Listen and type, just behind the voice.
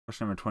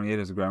Question number 28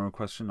 is a grammar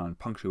question on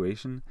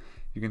punctuation.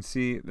 You can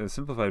see the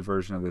simplified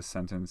version of this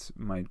sentence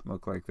might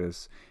look like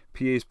this.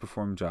 PAs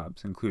perform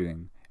jobs,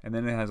 including, and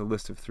then it has a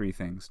list of 3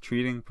 things: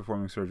 treating,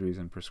 performing surgeries,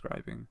 and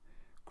prescribing.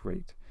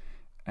 Great.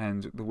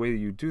 And the way that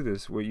you do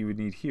this, what you would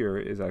need here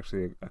is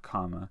actually a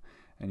comma,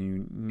 and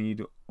you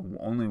need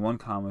only 1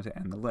 comma to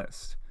end the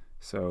list.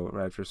 So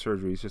right after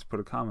surgeries, just put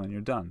a comma and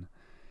you're done.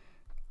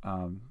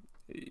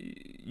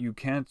 You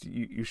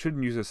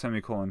shouldn't use a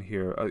semicolon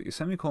here.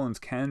 Semicolons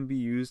can be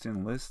used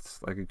in lists,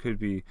 like it could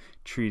be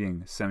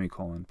treating,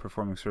 semicolon,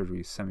 performing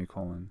surgeries,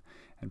 semicolon,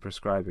 and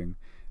prescribing.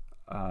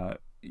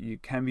 You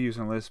can be used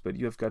in a list, but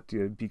you have got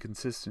to be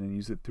consistent and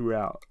use it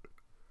throughout.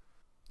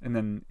 And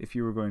then if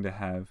you were going to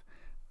have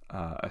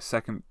a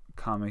second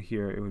comma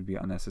here, it would be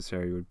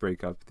unnecessary. It would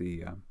break up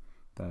you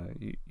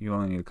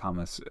only need a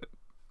comma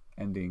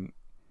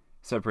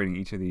separating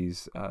each of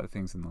these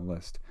things in the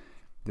list.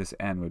 This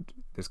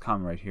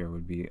comma right here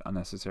would be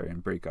unnecessary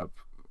and break up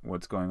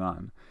what's going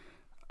on.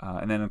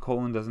 And then a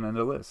colon doesn't end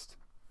a list.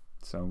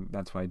 So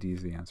that's why D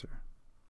is the answer.